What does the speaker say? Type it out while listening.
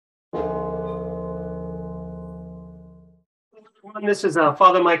everyone. This is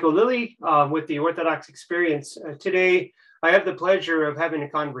Father Michael Lilly with the Orthodox Experience. Today, I have the pleasure of having a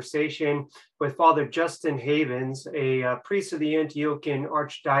conversation with Father Justin Havens, a priest of the Antiochian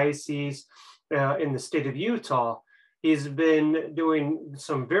Archdiocese in the state of Utah. He's been doing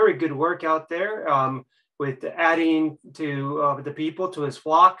some very good work out there with adding to the people to his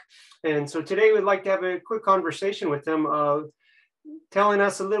flock. And so today we'd like to have a quick conversation with him, telling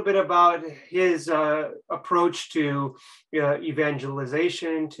us a little bit about his approach to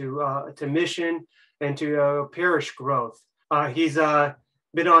evangelization, to mission, and to parish growth. He's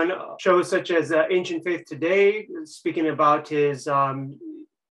been on shows such as Ancient Faith Today, speaking about his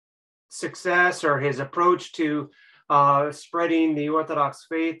success or his approach to spreading the Orthodox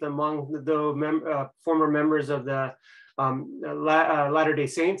faith among the former members of the Latter-day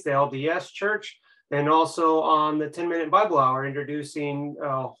Saints, the LDS Church, and also on the 10-Minute Bible Hour, introducing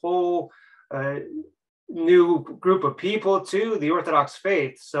a whole new group of people to the Orthodox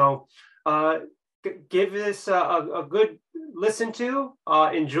faith. So give this a good listen to,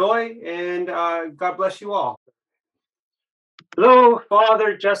 enjoy, and God bless you all. Hello,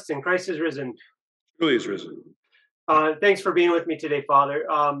 Father Justin. Christ is risen. Truly is risen. Thanks for being with me today, Father.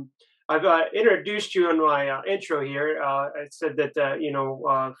 I've introduced you in my intro here. I said that,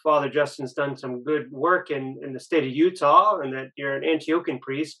 Father Justin's done some good work in the state of Utah and that you're an Antiochian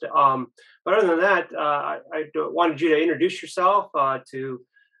priest. But other than that, I wanted you to introduce yourself to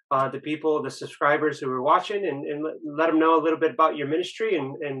the people, the subscribers who are watching, and let them know a little bit about your ministry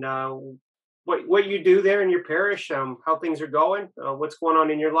and what you do there in your parish, how things are going, what's going on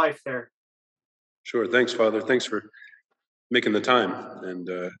in your life there. Sure. Thanks, Father. Thanks for making the time, and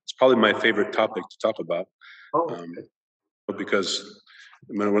it's probably my favorite topic to talk about. Because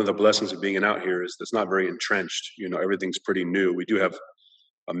one of the blessings of being out here is it's not very entrenched. Everything's pretty new. We do have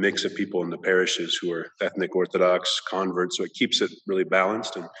a mix of people in the parishes who are ethnic Orthodox converts, so it keeps it really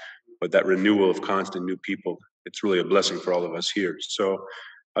balanced. But that renewal of constant new people, it's really a blessing for all of us here. So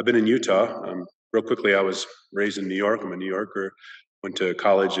I've been in Utah. Real quickly, I was raised in New York. I'm a New Yorker. Went to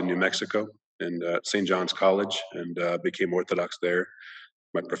college in New Mexico and St. John's College, and became Orthodox there.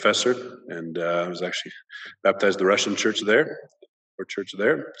 My professor, and I was actually baptized the Russian church there, or church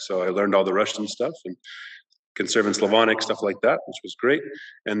there. So I learned all the Russian stuff and Conservative Slavonic stuff like that, which was great.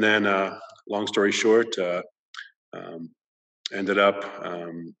 And then, long story short, ended up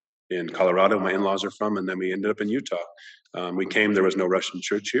in Colorado. My in-laws are from, and then we ended up in Utah. We came. There was no Russian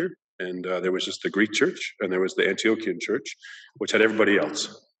church here, and there was just the Greek church, and there was the Antiochian church, which had everybody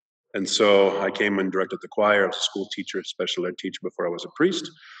else. And so I came and directed the choir. I was a school teacher, special ed teacher before I was a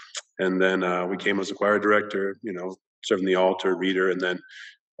priest. And then we came as a choir director, serving the altar, reader, and then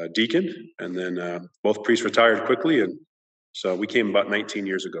a deacon. And then both priests retired quickly. And so we came about 19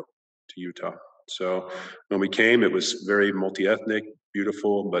 years ago to Utah. So when we came, it was very multi-ethnic,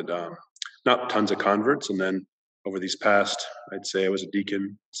 beautiful, but not tons of converts. And then over these past, I'd say I was a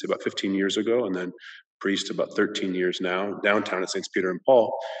deacon, about 15 years ago, and then priest about 13 years now, downtown at St. Peter and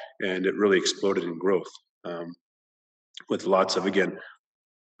Paul, and it really exploded in growth with lots of, again,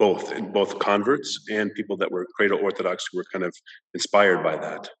 both converts and people that were cradle Orthodox who were kind of inspired by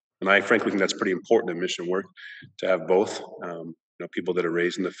that. And I frankly think that's pretty important in mission work, to have both, people that are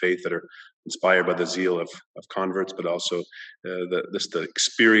raised in the faith that are inspired by the zeal of converts, but also the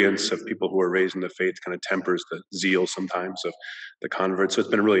experience of people who are raised in the faith kind of tempers the zeal sometimes of the converts. So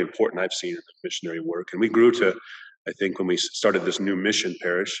it's been really important, I've seen, in the missionary work. And we grew to, I think, when we started this new mission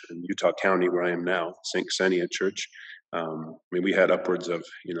parish in Utah County, where I am now, St. Xenia Church, we had upwards of,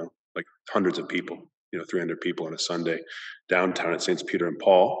 like hundreds of people, 300 people on a Sunday downtown at St. Peter and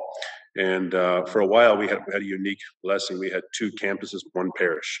Paul. And for a while, we had a unique blessing. We had two campuses, one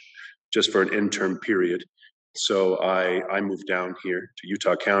parish, just for an interim period. So I moved down here to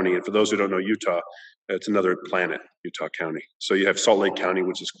Utah County. And for those who don't know Utah, it's another planet, Utah County. So you have Salt Lake County,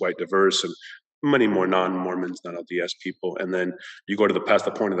 which is quite diverse, and many more non-Mormons, non-LDS people. And then you go past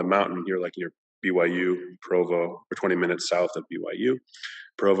the point of the mountain, you're like near BYU, Provo, or 20 minutes south of BYU,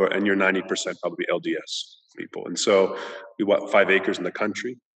 Provo, and you're 90% probably LDS people. And so we bought 5 acres in the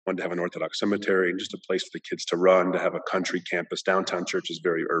country. Wanted to have an Orthodox cemetery and just a place for the kids to run, to have a country campus. Downtown church is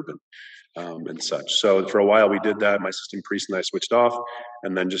very urban and such. So for a while we did that. My assistant priest and I switched off,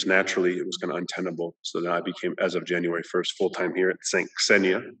 and then just naturally it was kind of untenable. So then I became, as of January 1st, full-time here at St.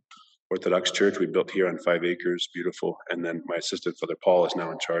 Xenia Orthodox Church. We built here on 5 acres, beautiful. And then my assistant, Father Paul, is now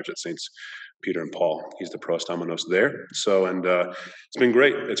in charge at St. Peter and Paul. He's the prost dominos there. So, and it's been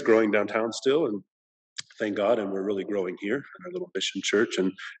great. It's growing downtown still, and thank God, and we're really growing here in our little mission church.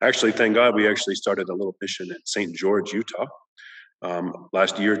 And actually, thank God, we actually started a little mission in St. George, Utah.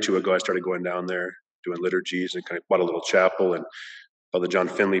 Last year or two ago, I started going down there doing liturgies and kind of bought a little chapel, and Father John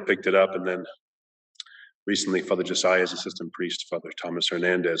Finley picked it up, and then recently Father Josiah's assistant priest, Father Thomas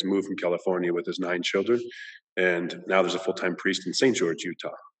Hernandez, moved from California with his 9 children, and now there's a full-time priest in St. George, Utah,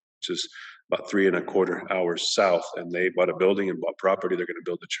 which is about 3.25 hours south, and they bought a building and bought property. They're going to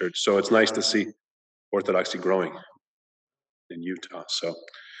build a church. So it's nice to see Orthodoxy growing in Utah. So,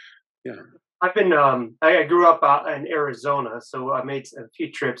 yeah. I've been, I grew up out in Arizona, so I made a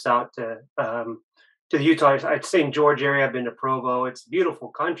few trips out to the Utah, St. George area. I've been to Provo. It's a beautiful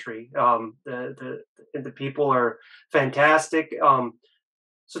country. The people are fantastic.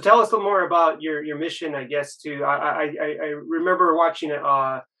 So tell us a little more about your mission, I guess. I remember watching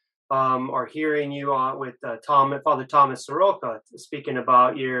or hearing you with Father Thomas Soroka speaking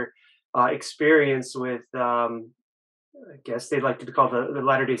about your experience with. I guess they like to be called the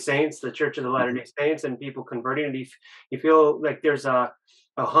Latter-day Saints, the Church of the Latter-day Saints, and people converting. Do you feel like there's a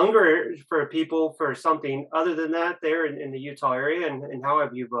hunger for people for something other than that there in the Utah area, and how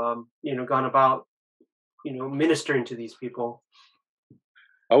have you gone about ministering to these people?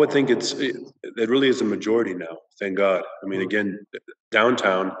 I would think it really is a majority now. Thank God. I mean, again,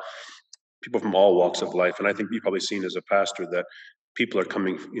 downtown, people from all walks of life, and I think you've probably seen as a pastor that people are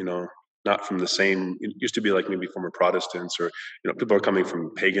coming, not from the same. It used to be like maybe former Protestants, or people are coming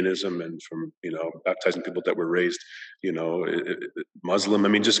from paganism and from baptizing people that were raised, Muslim. I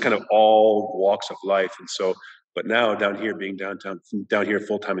mean, just kind of all walks of life. And so, but now down here, being down here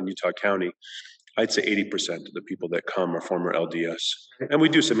full time in Utah County, I'd say 80% of the people that come are former LDS. And we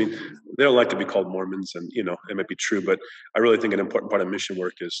do. I mean, they don't like to be called Mormons, and it might be true, but I really think an important part of mission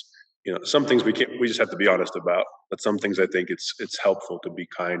work is. Some things we just have to be honest about, but some things I think it's helpful to be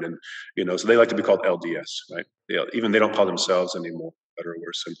kind, and so they like to be called LDS, right? Even they don't call themselves anymore, better or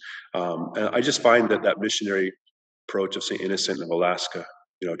worse. And I just find that missionary approach of St. Innocent of Alaska,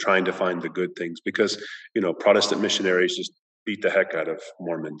 trying to find the good things, because Protestant missionaries just beat the heck out of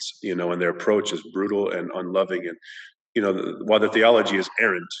Mormons, and their approach is brutal and unloving, and while their theology is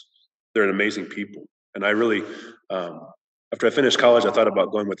errant, they're an amazing people, and I really. After I finished college, I thought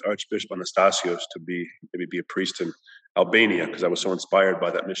about going with Archbishop Anastasios to maybe be a priest in Albania, because I was so inspired by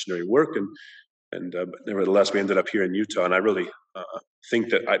that missionary work. And nevertheless, we ended up here in Utah. And I really think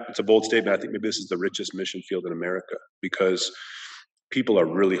that it's a bold statement. I think maybe this is the richest mission field in America, because people are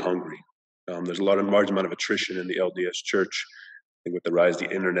really hungry. There's a large amount of attrition in the LDS Church, I think, with the rise of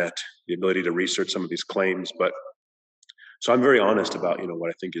the internet, the ability to research some of these claims. So I'm very honest about what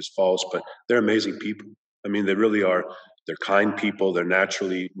I think is false, but they're amazing people. I mean, they really are. They're kind people. They're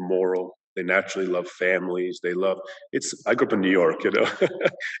naturally moral. They naturally love families. I grew up in New York,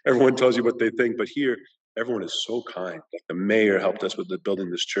 everyone tells you what they think, but here, everyone is so kind. Like the mayor helped us with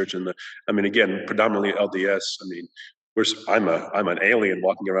building this church. And again, predominantly LDS. I mean, I'm an alien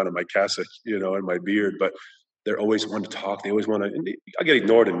walking around in my cassock, and my beard, but they're always want to talk. They always want to. I get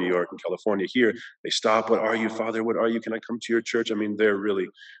ignored in New York and California. Here, they stop. What are you, Father? What are you? Can I come to your church? I mean, they're really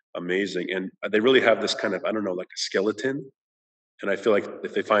amazing, and they really have this kind of, I don't know, like a skeleton. And I feel like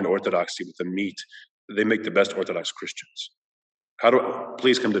if they find orthodoxy with the meat, they make the best Orthodox Christians.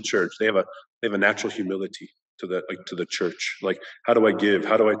 Please come to church? They have a natural humility to the church. Like, how do I give?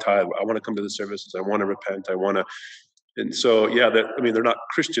 How do I tithe? I want to come to the services. I want to repent. And so, yeah, they're not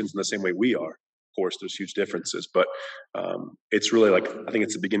Christians in the same way we are. Of course, there's huge differences, but it's really like, I think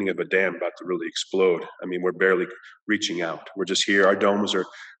it's the beginning of a dam about to really explode. I mean, we're barely reaching out. We're just here. Our domes are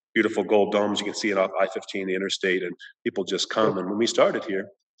beautiful gold domes. You can see it off I-15, the interstate, and people just come. And when we started here,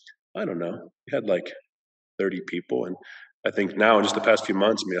 I don't know, we had like 30 people. And I think now in just the past few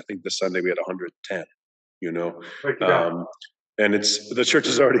months, I think this Sunday we had 110, and the church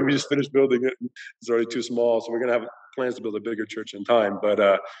is already, we just finished building it. It's already too small. So we're going to have plans to build a bigger church in time. But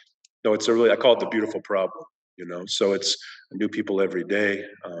no, I call it the beautiful problem, so it's new people every day.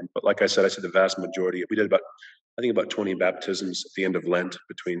 But like I said the vast majority, we did about 20 baptisms at the end of Lent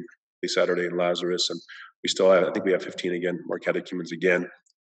between Saturday and Lazarus. And we still have, I think we have 15 again, more catechumens again.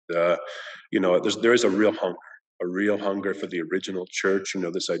 There is a real hunger for the original church,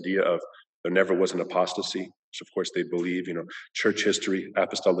 this idea of there never was an apostasy, which of course they believe, church history,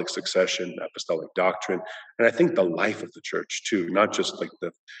 apostolic succession, apostolic doctrine. And I think the life of the church too, not just like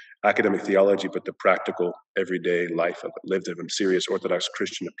the academic theology, but the practical everyday life of lived of a serious Orthodox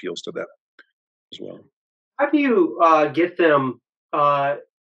Christian appeals to them as well. How do you get them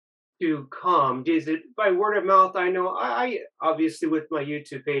to come? Is it by word of mouth? I know I obviously with my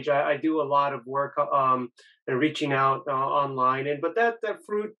YouTube page, I do a lot of work and reaching out online, but that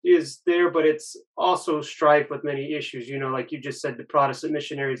fruit is there, but it's also strife with many issues. Like you just said, the Protestant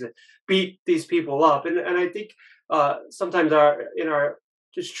missionaries that beat these people up, and I think sometimes in our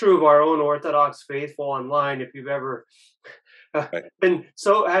just true of our own Orthodox faithful online. If you've ever Right. been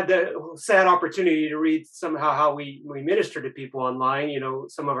so had the sad opportunity to read somehow how we minister to people online,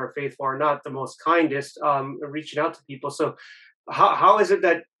 some of our faithful are not the most kindest, reaching out to people. So how is it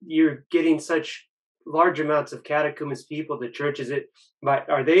that you're getting such large amounts of catechumens people to church? Is it, but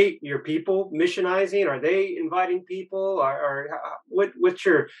are they your people missionizing? Are they inviting people? What's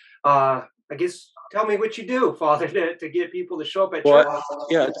your, I guess, tell me what you do, Father, to get people to show up at church? Well,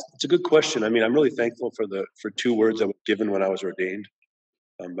 yeah, it's a good question. I mean, I'm really thankful for two words I was given when I was ordained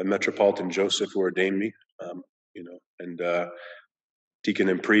by Metropolitan Joseph, who ordained me, and deacon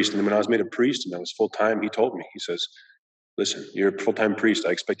and priest. And then when I was made a priest and I was full time, he told me, he says, "Listen, you're a full time priest.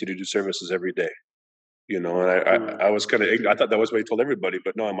 I expect you to do services every day." And I was kind of ignorant. I thought that was what he told everybody,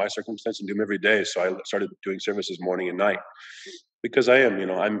 but no, in my circumstance, I do them every day. So I started doing services morning and night because I'm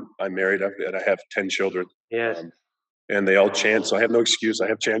married and I have 10 children. Yes. And they all chant, so I have no excuse. I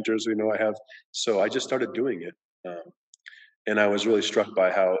have chanters, so I just started doing it. And I was really struck by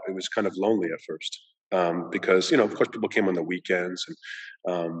how it was kind of lonely at first. Because, of course, people came on the weekends.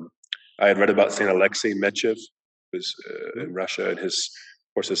 And I had read about St. Alexei Mechev, who was in Russia, and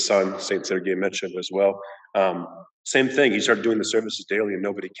of course, his son, St. Sergei Mechev, as well. Same thing. He started doing the services daily, and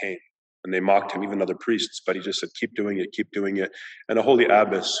nobody came. And they mocked him, even other priests. But he just said, "Keep doing it, keep doing it." And a holy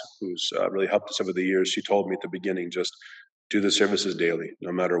abbess, who's really helped us over the years, she told me at the beginning, just do the services daily,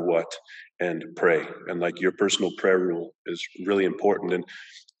 no matter what, and pray. And like your personal prayer rule is really important. And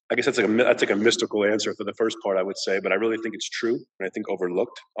I guess that's like a mystical answer for the first part, I would say, but I really think it's true, and I think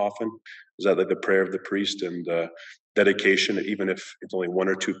overlooked often, is that like the prayer of the priest and dedication, even if it's only one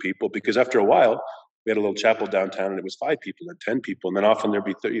or two people, because after a while, we had a little chapel downtown, and it was 5 people and 10 people, and then often there'd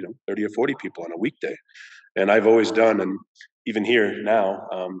be 30 or 40 people on a weekday. And I've always done, and even here now,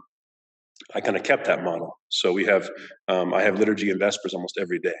 I kind of kept that model. So I have liturgy and vespers almost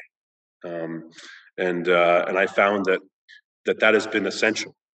every day, and I found that has been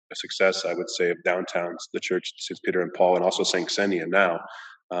essential. A success, I would say, of downtowns, the church, St. Peter and Paul, and also St. Xenia now,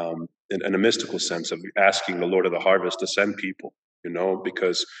 in a mystical sense of asking the Lord of the harvest to send people,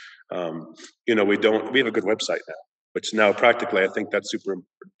 because, we have a good website now, which now practically, I think that's super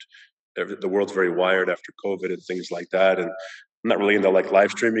important. The world's very wired after COVID and things like that. And I'm not really into like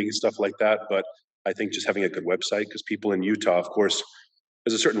live streaming and stuff like that, but I think just having a good website, because people in Utah, of course,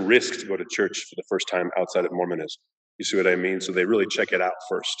 there's a certain risk to go to church for the first time outside of Mormonism. You see what I mean? So they really check it out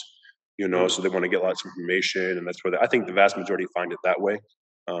first, so they want to get lots of information. And that's where I think the vast majority find it that way.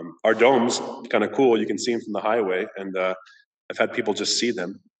 Our dome's kind of cool. You can see them from the highway. And I've had people just see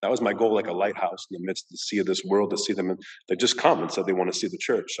them. That was my goal, like a lighthouse in the midst of the sea of this world, to see them. And they just come and said they want to see the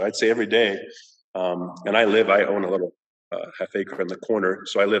church. So I'd say every day, and I own a little half acre in the corner.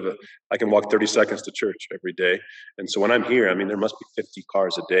 So I can walk 30 seconds to church every day. And so when I'm here, I mean, there must be 50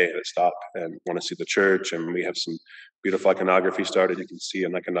 cars a day that stop and want to see the church. And we have some beautiful iconography started. You can see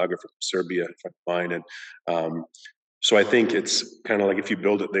an iconographer from Serbia in front of mine. And so I think it's kind of like if you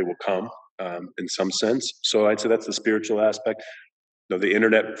build it, they will come in some sense. So I'd say that's the spiritual aspect. The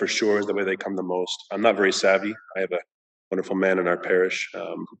internet for sure is the way they come the most. I'm not very savvy. I have a wonderful man in our parish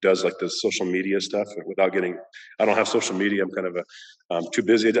who does like the social media stuff I don't have social media. I'm kind of too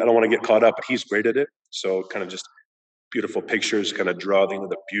busy. I don't want to get caught up, but he's great at it. So kind of just beautiful pictures, kind of draw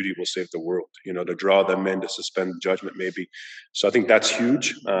the beauty will save the world, to draw them in, to suspend judgment maybe. So I think that's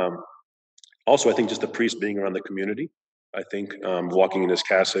huge. Also, I think just the priest being around the community. I think walking in his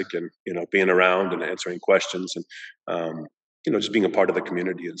cassock and, being around and answering questions and, just being a part of the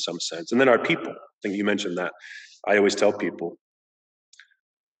community in some sense. And then our people, I think you mentioned that. I always tell people,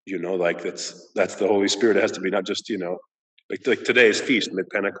 like that's the Holy Spirit. It has to be not just, like today's feast,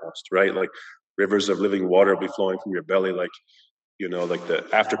 mid-Pentecost, right? Like rivers of living water will be flowing from your belly. Like, like the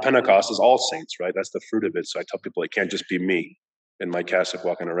after Pentecost is all saints, right? That's the fruit of it. So I tell people it can't just be me in my cassock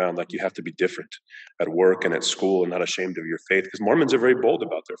walking around. Like you have to be different at work and at school and not ashamed of your faith, because Mormons are very bold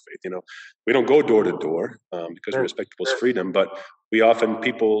about their faith. We don't go door to door because we respect people's freedom, but we often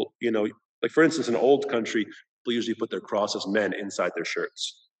people, like for instance, in old country, people usually put their cross as men inside their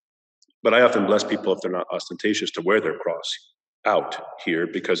shirts. But I often bless people if they're not ostentatious to wear their cross out here,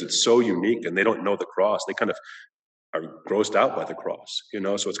 because it's so unique and they don't know the cross. They kind of are grossed out by the cross,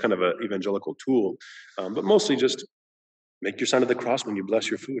 so it's kind of an evangelical tool, but mostly just make your sign of the cross when you bless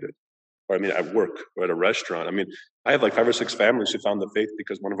your food, at work or at a restaurant. I have like 5 or 6 families who found the faith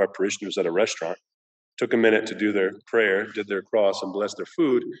because one of our parishioners at a restaurant took a minute to do their prayer, did their cross, and blessed their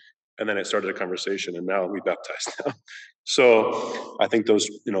food, and then it started a conversation, and now we baptize them. So I think those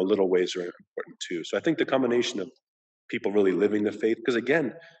little ways are important too. So I think the combination of people really living the faith, because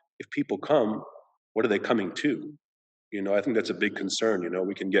again, if people come, what are they coming to? I think that's a big concern.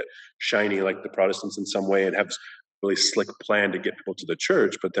 We can get shiny like the Protestants in some way and have really slick plan to get people to the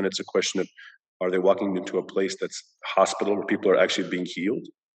church, but then it's a question of, are they walking into a place that's hospital where people are actually being healed?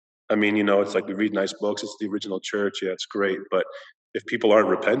 I mean, it's like we read nice books, it's the original church, yeah, it's great, but if people aren't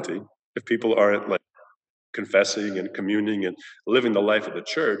repenting, if people aren't like confessing and communing and living the life of the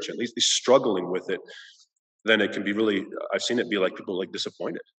church, at least struggling with it, then it can be really, I've seen it be like people like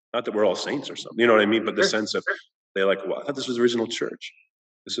disappointed. Not that we're all saints or something, you know what I mean? But the Sure. sense of, they're like, well, I thought this was the original church.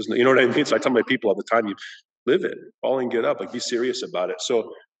 This is, you know what I mean? So I tell my people all the time, you live it, fall and get up, like be serious about it.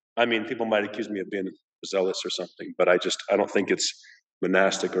 So, I mean, people might accuse me of being zealous or something, but I don't think it's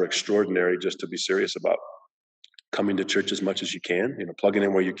monastic or extraordinary just to be serious about coming to church as much as you can, plugging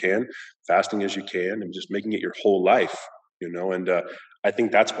in where you can, fasting as you can, and just making it your whole life, and I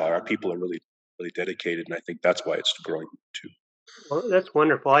think that's why our people are really, really dedicated. And I think that's why it's growing too. Well, that's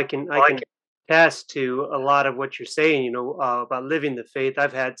wonderful. I can attest to a lot of what you're saying. About living the faith.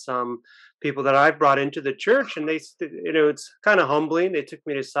 I've had some people that I've brought into the church, and it's kind of humbling. They took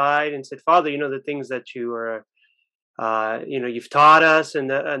me aside and said, "Father, the things that you are, you've taught us, and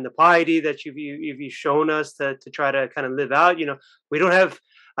the piety that you've shown us to try to kind of live out. We don't have.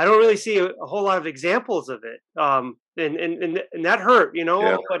 I don't really see a whole lot of examples of it. And that hurt.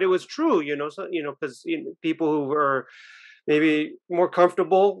 Yeah, But it was true. So because people who were maybe more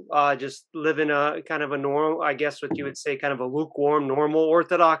comfortable, just living a kind of a normal, I guess what you would say, kind of a lukewarm, normal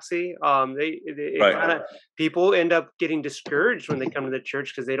orthodoxy. It right, kind of people end up getting discouraged when they come to the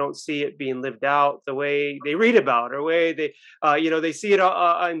church because they don't see it being lived out the way they read about or way they see it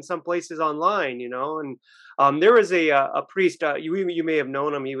in some places online, and. There was a priest. You may have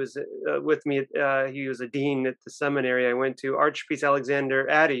known him. He was with me. He was a dean at the seminary I went to. Archpriest Alexander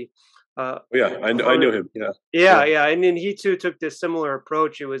Addy. yeah, I know him. Yeah, Yeah, yeah, yeah, and then he too took this similar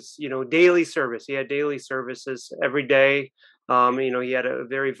approach. It was, daily service. He had daily services every day. He had a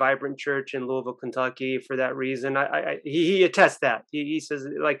very vibrant church in Louisville, Kentucky. For that reason, he attests that. He says,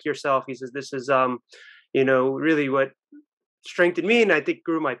 like yourself, he says this is, really what strengthened me, and I think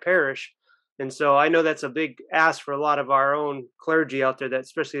grew my parish. And so I know that's a big ask for a lot of our own clergy out there, that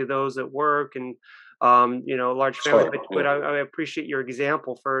especially those that work and large it's families. hard. But Yeah. I appreciate your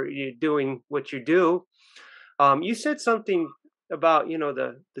example for you doing what you do. You said something about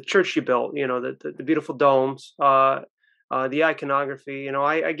the church you built, the beautiful domes, the iconography.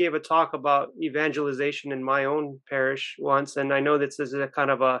 I gave a talk about evangelization in my own parish once, and I know this is a kind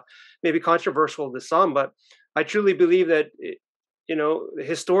of a maybe controversial to some, but I truly believe that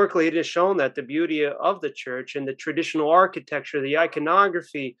historically it is shown that the beauty of the church and the traditional architecture, the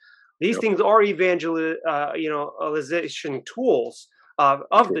iconography, these Yep. things are evangelization tools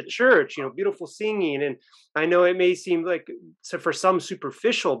of the church. Beautiful singing, and I know it may seem like, so for some,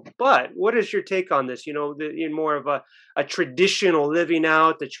 superficial, but what is your take on this? In more of a traditional living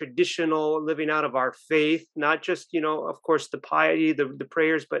out, the traditional living out of our faith, not just of course, the piety, the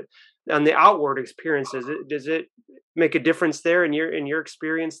prayers, but on the outward experiences. Does it make a difference there in your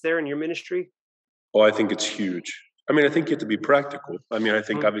experience there in your ministry? Oh, I think it's huge. I mean, I think you have to be practical. I mean, I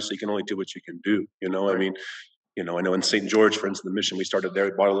think Mm, obviously you can only do what you can do. I right. mean, I know in St. George, for instance, the mission we started there,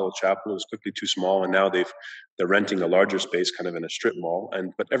 we bought a little chapel. It was quickly too small, and now they're renting a larger space, kind of in a strip mall.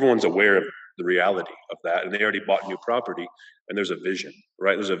 But everyone's aware of the reality of that, and they already bought new property. And there's a vision,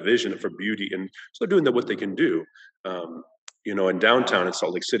 right? There's a vision for beauty, and so they're doing what they can do. Um, in downtown in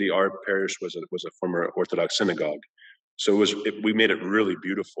Salt Lake City, our parish was a former Orthodox synagogue. So we made it really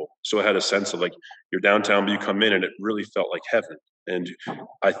beautiful. So it had a sense of like you're downtown, but you come in and it really felt like heaven. And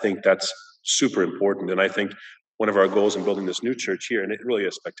I think that's super important. And I think one of our goals in building this new church here, and it really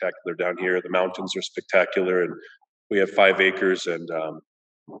is spectacular down here. The mountains are spectacular, and we have 5 acres, and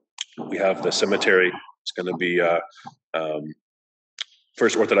we have the cemetery. It's going to be um,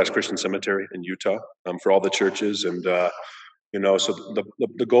 First Orthodox Christian Cemetery in Utah for all the churches, and so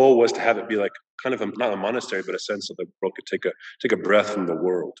the goal was to have it be like kind of not a monastery, but a sense that the world could take a breath from the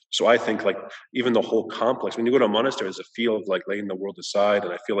world. So I think like even the whole complex, when you go to a monastery, there's a feel of like laying the world aside,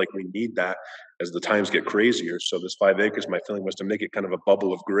 and I feel like we need that as the times get crazier. So this 5 acres, my feeling was to make it kind of a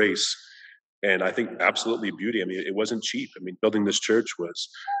bubble of grace, and I think absolutely beauty. I mean, it wasn't cheap. I mean, building this church was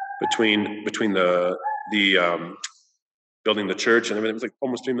between the building the church and everything, it was like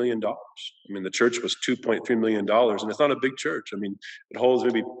almost $3 million. I mean, the church was $2.3 million, and it's not a big church. I mean, it holds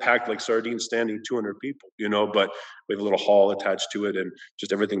maybe packed like sardines, standing 200 people. But we have a little hall attached to it, and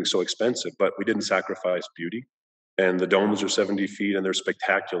just everything's so expensive. But we didn't sacrifice beauty, and the domes are 70 feet, and they're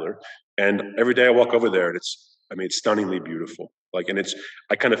spectacular. And every day I walk over there, and it's stunningly beautiful. Like, and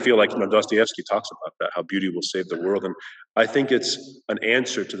I kind of feel like Dostoevsky talks about that, how beauty will save the world, and I think it's an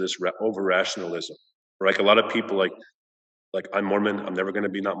answer to this over rationalism. Like a lot of people like Like, I'm Mormon. I'm never going to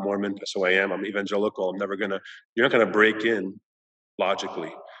be not Mormon. So I am. I'm evangelical. You're not going to break in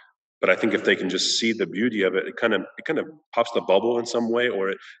logically. But I think if they can just see the beauty of it, it kind of pops the bubble in some way,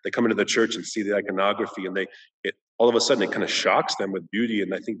 or they come into the church and see the iconography, and all of a sudden it kind of shocks them with beauty,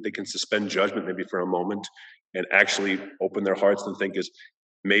 and I think they can suspend judgment maybe for a moment and actually open their hearts and think is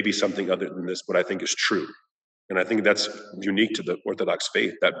maybe something other than this, what I think is true. And I think that's unique to the Orthodox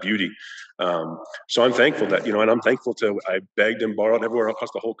faith, that beauty. So I'm thankful that, and I'm thankful I begged and borrowed everywhere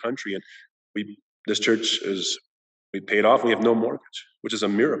across the whole country. And this church we paid off. We have no mortgage, which is a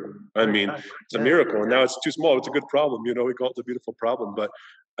miracle. I mean, it's a miracle. And now it's too small. It's a good problem. We call it a beautiful problem. But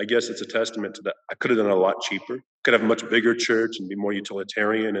I guess it's a testament to that. I could have done it a lot cheaper. Could have a much bigger church and be more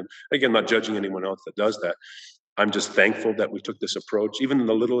utilitarian. And again, not judging anyone else that does that. I'm just thankful that we took this approach, even in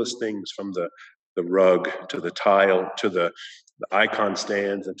the littlest things, from the rug to the tile to the icon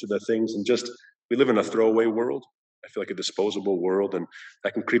stands and to the things. And just, we live in a throwaway world. I feel like a disposable world, and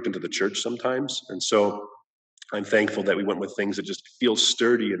that can creep into the church sometimes. And so I'm thankful that we went with things that just feel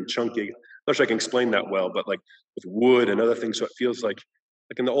sturdy and chunky. I'm not sure I can explain that well, but like with wood and other things, so it feels like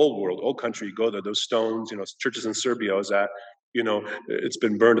in the old country, you go there, those stones, churches in Serbia I was at, it's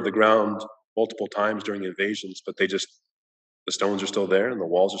been burned to the ground multiple times during invasions, but the stones are still there and the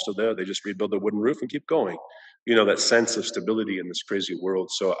walls are still there. They just rebuild the wooden roof and keep going. That sense of stability in this crazy world.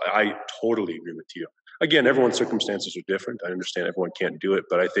 So I totally agree with you. Again, everyone's circumstances are different. I understand everyone can't do it,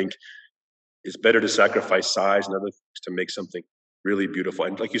 but I think it's better to sacrifice size and other things to make something really beautiful.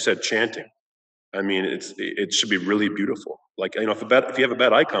 And like you said, chanting. I mean, it should be really beautiful. Like, if you have a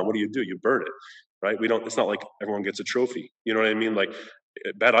bad icon, what do? You burn it, right? It's not like everyone gets a trophy. You know what I mean? Like,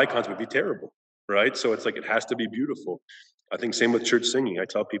 bad icons would be terrible, right? So it's like, it has to be beautiful. I think same with church singing. I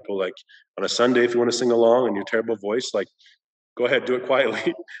tell people, like, on a Sunday, if you want to sing along in your terrible voice, like, go ahead, do it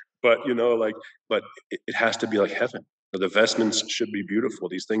quietly. But it has to be like heaven. The vestments should be beautiful.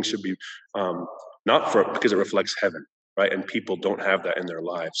 These things should be not because it reflects heaven, right? And people don't have that in their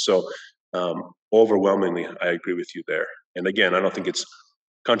lives. So overwhelmingly, I agree with you there. And again, I don't think it's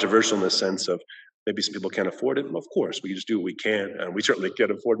controversial in the sense of maybe some people can't afford it. Of course, we just do what we can, and we certainly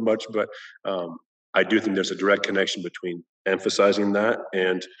can't afford much. But I do think there's a direct connection between emphasizing that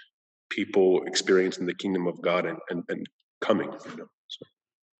and people experiencing the kingdom of God and coming. So.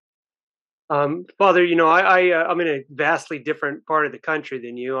 Father, I'm in a vastly different part of the country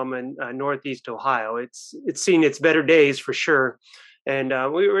than you. I'm in Northeast Ohio. It's seen its better days for sure. And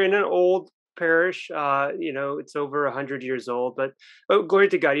we were in an old parish. It's over 100 years old, but glory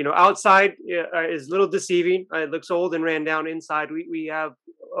to God. Outside is a little deceiving. It looks old and ran down. Inside, we have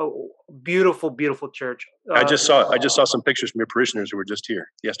a beautiful, beautiful church. I just saw some pictures from your parishioners who were just here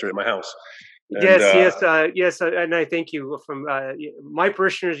yesterday at my house. And, yes, and I thank you. From my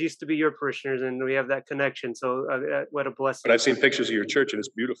parishioners used to be your parishioners, and we have that connection. So, what a blessing! But I've seen pictures of your church, and it's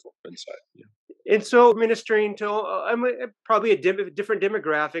beautiful inside. Yeah. And so, ministering to probably a different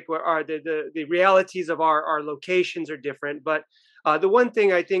demographic, where the realities of our locations are different. But the one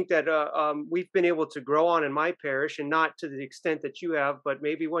thing I think that we've been able to grow on in my parish, and not to the extent that you have, but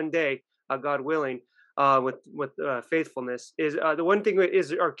maybe one day, God willing. With faithfulness is the one thing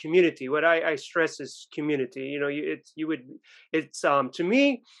is our community. What I stress is community. To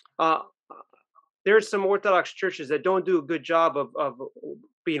me, there's some Orthodox churches that don't do a good job of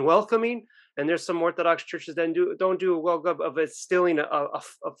being welcoming, and there's some Orthodox churches that don't do a well job of instilling a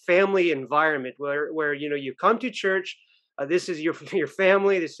family environment where you come to church. This is your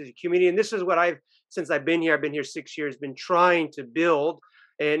family. This is your community, and this is what since I've been here 6 years, been trying to build.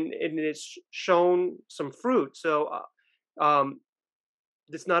 And it's shown some fruit. So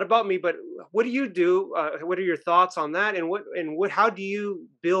it's not about me, but what do you do? What are your thoughts on that? And how do you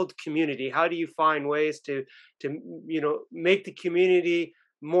build community? How do you find ways to make the community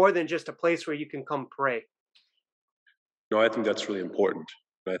more than just a place where you can come pray? No, I think that's really important.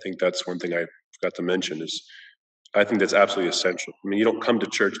 And I think that's one thing I forgot to mention is I think that's absolutely essential. I mean, you don't come to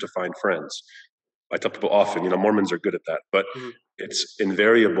church to find friends. I tell people often, Mormons are good at that, but it's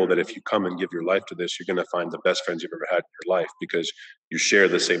invariable that if you come and give your life to this, you're going to find the best friends you've ever had in your life because you share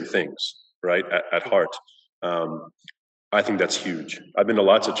the same things, right, at heart. I think that's huge. I've been to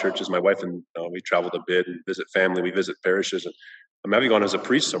lots of churches. My wife and we traveled a bit and visit family. We visit parishes. And I'm having gone as a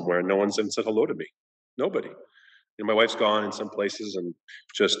priest somewhere and no one's said hello to me. Nobody. My wife's gone in some places and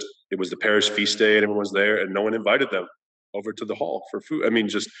it was the parish feast day and everyone was there and no one invited them over to the hall for food. I mean,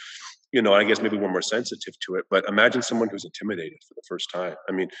 I guess maybe we're more sensitive to it, but imagine someone who's intimidated for the first time.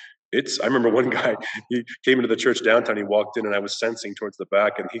 I mean, I remember one guy, he came into the church downtown, he walked in and I was sensing towards the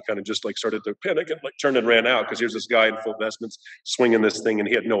back and he kind of just started to panic and turned and ran out because here's this guy in full vestments swinging this thing and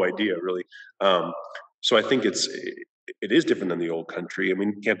he had no idea really. So I think it is different than the old country. I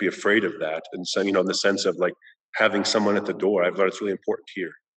mean, you can't be afraid of that. And so, in the sense of like having someone at the door, I've thought it's really important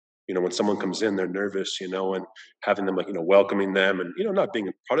here. When someone comes in, they're nervous, and having them welcoming them and, not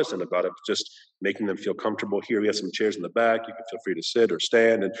being Protestant about it, but just making them feel comfortable. Here, we have some chairs in the back. You can feel free to sit or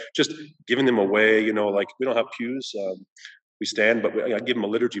stand, and just giving them away, like we don't have pews. We stand, but I give them a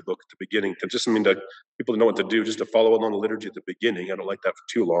liturgy book at the beginning. Just that people know what to do, just to follow along the liturgy at the beginning. I don't like that for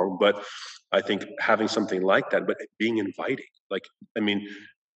too long, but I think having something like that, but being inviting,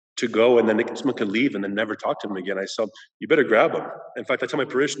 to go and then someone could leave and then never talk to them again. I said, you better grab them. In fact, I tell my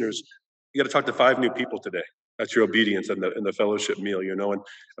parishioners, you got to talk to 5 new people today. That's your obedience in the fellowship meal, and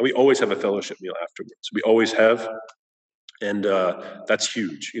we always have a fellowship meal afterwards. We always have. And that's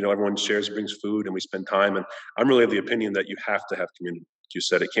huge. Everyone shares, brings food, and we spend time. And I'm really of the opinion that you have to have community. You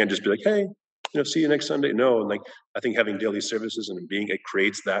said it can't just be like, hey, see you next Sunday. No, and I think having daily services and it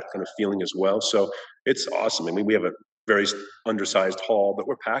creates that kind of feeling as well. So it's awesome. I mean, we have a very undersized hall, but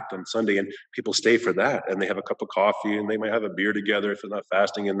we're packed on Sunday, and people stay for that, and they have a cup of coffee, and they might have a beer together if they're not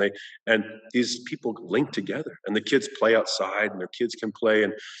fasting, and these people link together, and the kids play outside, and their kids can play,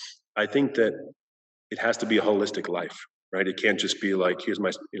 and I think that it has to be a holistic life. Right? It can't just be like, here's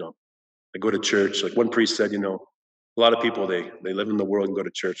my, I go to church. Like one priest said, a lot of people, they live in the world and go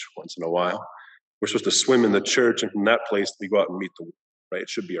to church once in a while. We're supposed to swim in the church, and from that place, we go out and meet the world, right? It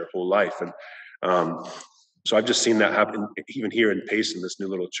should be our whole life. And so I've just seen that happen even here in Payson, this new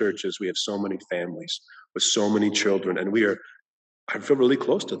little church, as we have so many families with so many children, and I feel really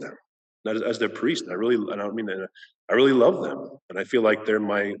close to them. As their priest, I really love them. And I feel like they're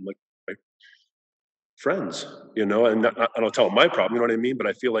my friends, and I don't tell them my problem, you know what I mean? But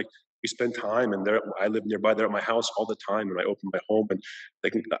I feel like we spend time, and I live nearby. They're at my house all the time, and I open my home, and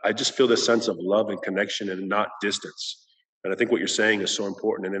I just feel this sense of love and connection and not distance. And I think what you're saying is so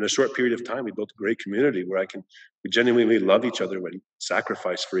important. And in a short period of time, we built a great community where we genuinely love each other and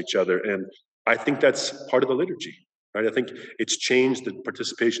sacrifice for each other. And I think that's part of the liturgy, right? I think it's changed the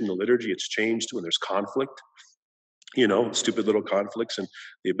participation in the liturgy. It's changed when there's conflict. Stupid little conflicts, and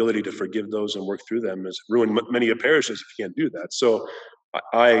the ability to forgive those and work through them has ruined many parishes if you can't do that. So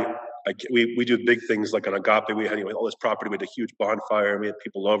we do big things like on Agape. We had all this property. We had a huge bonfire. We had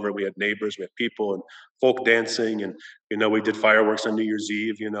people over. We had neighbors. We had people and folk dancing, and we did fireworks on New Year's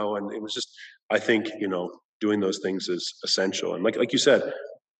Eve. And it was just, I think, doing those things is essential. And like you said,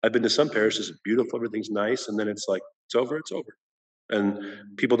 I've been to some parishes. It's beautiful. Everything's nice, and then it's like it's over. It's over. And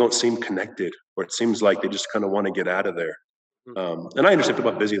people don't seem connected, or it seems like they just kind of want to get out of there. And I understand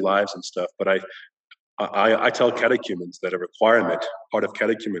about busy lives and stuff, but I tell catechumens that a requirement, part of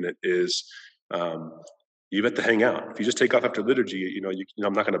catechumenate is you have to hang out. If you just take off after liturgy,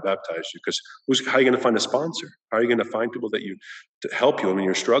 I'm not going to baptize you, because how are you going to find a sponsor? How are you going to find people to help you when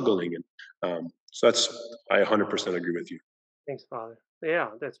you're struggling? And so I 100% agree with you. Thanks, Father. Yeah,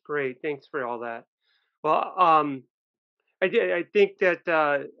 that's great. Thanks for all that. Well, I think that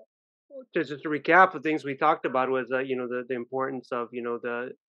just to recap of things we talked about was the importance of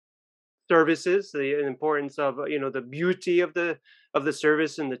the services, the importance of the beauty of the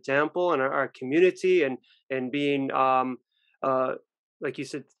service in the temple and our community, and being like you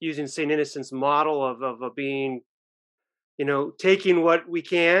said, using Saint Innocent's model of being taking what we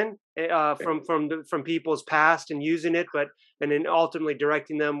can from people's past and using it, and then ultimately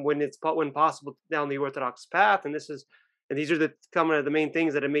directing them when possible down the Orthodox path. And these are the main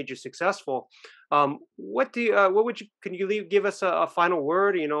things that have made you successful. Can you give us a final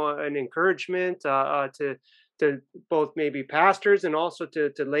word, an encouragement to both maybe pastors and also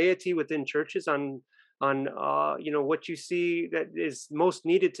to laity within churches on what you see that is most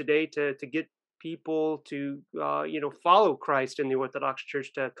needed today to get people to follow Christ in the Orthodox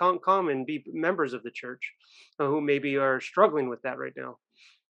Church, to come and be members of the church, who maybe are struggling with that right now?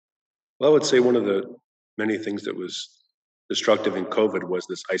 Well, I would say one of the many things that was destructive in COVID was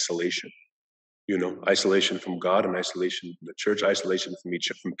this isolation. Isolation from God, and isolation from the church, isolation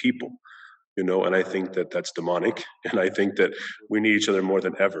from people. And I think that that's demonic, and I think that we need each other more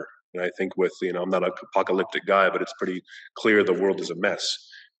than ever. And I think I'm not an apocalyptic guy, but it's pretty clear the world is a mess.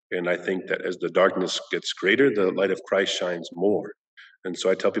 And I think that as the darkness gets greater, the light of Christ shines more. And so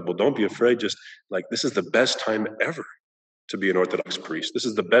I tell people, don't be afraid. Just this is the best time ever to be an Orthodox priest. This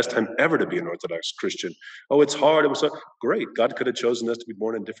is the best time ever to be an Orthodox Christian. Oh, it's hard. It was so great. God could have chosen us to be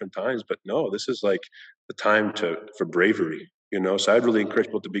born in different times, but no, this is the time for bravery. So I'd really encourage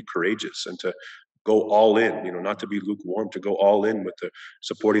people to be courageous and to go all in. Not to be lukewarm, to go all in with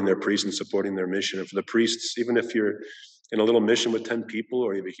supporting their priests and supporting their mission. And for the priests, even if you're in a little mission with 10 people,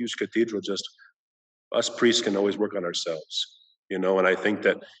 or you have a huge cathedral, just us priests can always work on ourselves. And I think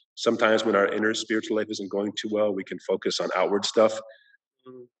that sometimes when our inner spiritual life isn't going too well, we can focus on outward stuff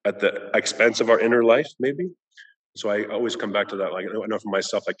at the expense of our inner life, maybe. So I always come back to that. Like, I know for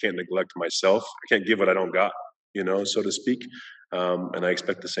myself, I can't neglect myself. I can't give what I don't got, so to speak. And I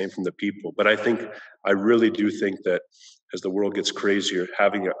expect the same from the people. But I really do think that as the world gets crazier,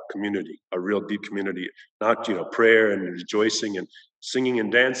 having a community, a real deep community, not, prayer and rejoicing and singing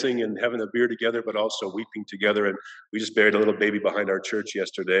and dancing and having a beer together, but also weeping together. And we just buried a little baby behind our church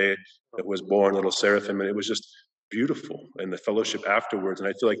yesterday that was born, little Seraphim, and it was just beautiful. And the fellowship afterwards. And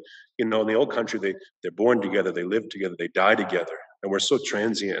I feel like, in the old country, they're born together, they live together, they die together. And we're so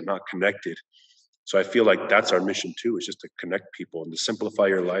transient and not connected. So I feel like that's our mission too, is just to connect people and to simplify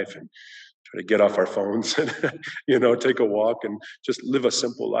your life and try to get off our phones and, take a walk and just live a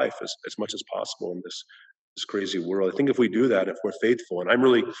simple life as much as possible in this crazy world. I think if we do that, if we're faithful, and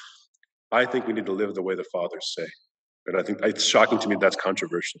I think we need to live the way the fathers say. And I think it's shocking to me that's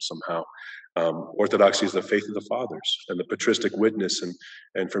controversial somehow. Orthodoxy is the faith of the fathers and the patristic witness.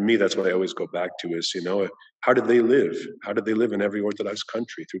 And for me, that's what I always go back to is, how did they live? How did they live in every Orthodox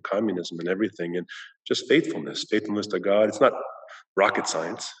country through communism and everything? And just faithfulness to God. It's not rocket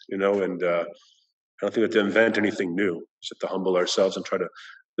science, and I don't think we have to invent anything new. Just have to humble ourselves and try to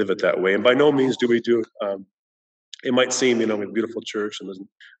live it that way. And by no means do we do it might seem, we have a beautiful church and there's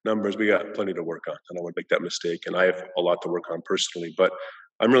numbers, we got plenty to work on. I don't want to make that mistake. And I have a lot to work on personally, but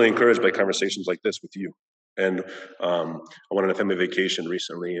I'm really encouraged by conversations like this with you. And I went on a family vacation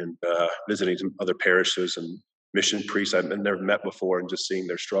recently and visiting some other parishes and mission priests I've never met before and just seeing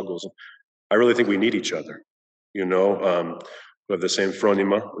their struggles. I really think we need each other, we have the same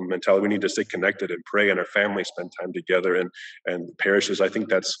phronema mentality. We need to stay connected and pray, and our families spend time together. And parishes, I think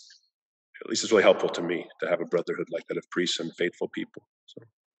that's, at least it's really helpful to me to have a brotherhood like that of priests and faithful people. So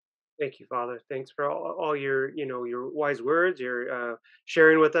Thank you, Father. Thanks for all your, your wise words, your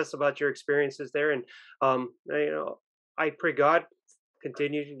sharing with us about your experiences there. And I pray God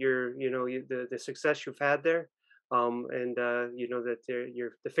continue the success you've had there, and that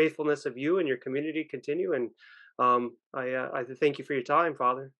the faithfulness of you and your community continue. And I thank you for your time,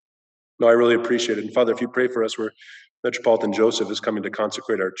 Father. no, I really appreciate it. And Father, if you pray for us, Metropolitan Joseph is coming to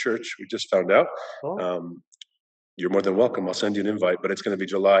consecrate our church. We just found out. Oh, You're more than welcome. I'll send you an invite, but it's going to be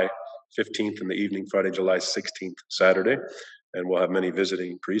July 15th in the evening, Friday, July 16th, Saturday. And we'll have many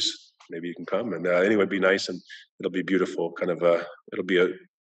visiting priests. Maybe you can come. And anyway, it'd be nice and it'll be beautiful. It'll be a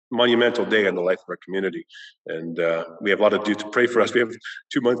monumental day in the life of our community. And we have a lot to do to pray for us. We have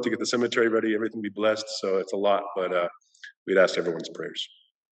 2 months to get the cemetery ready, everything be blessed. So it's a lot, but we'd ask everyone's prayers.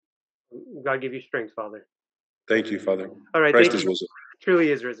 God give you strength, Father. Thank you, Father. All right. Christ Thank is you. risen.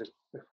 Truly is risen.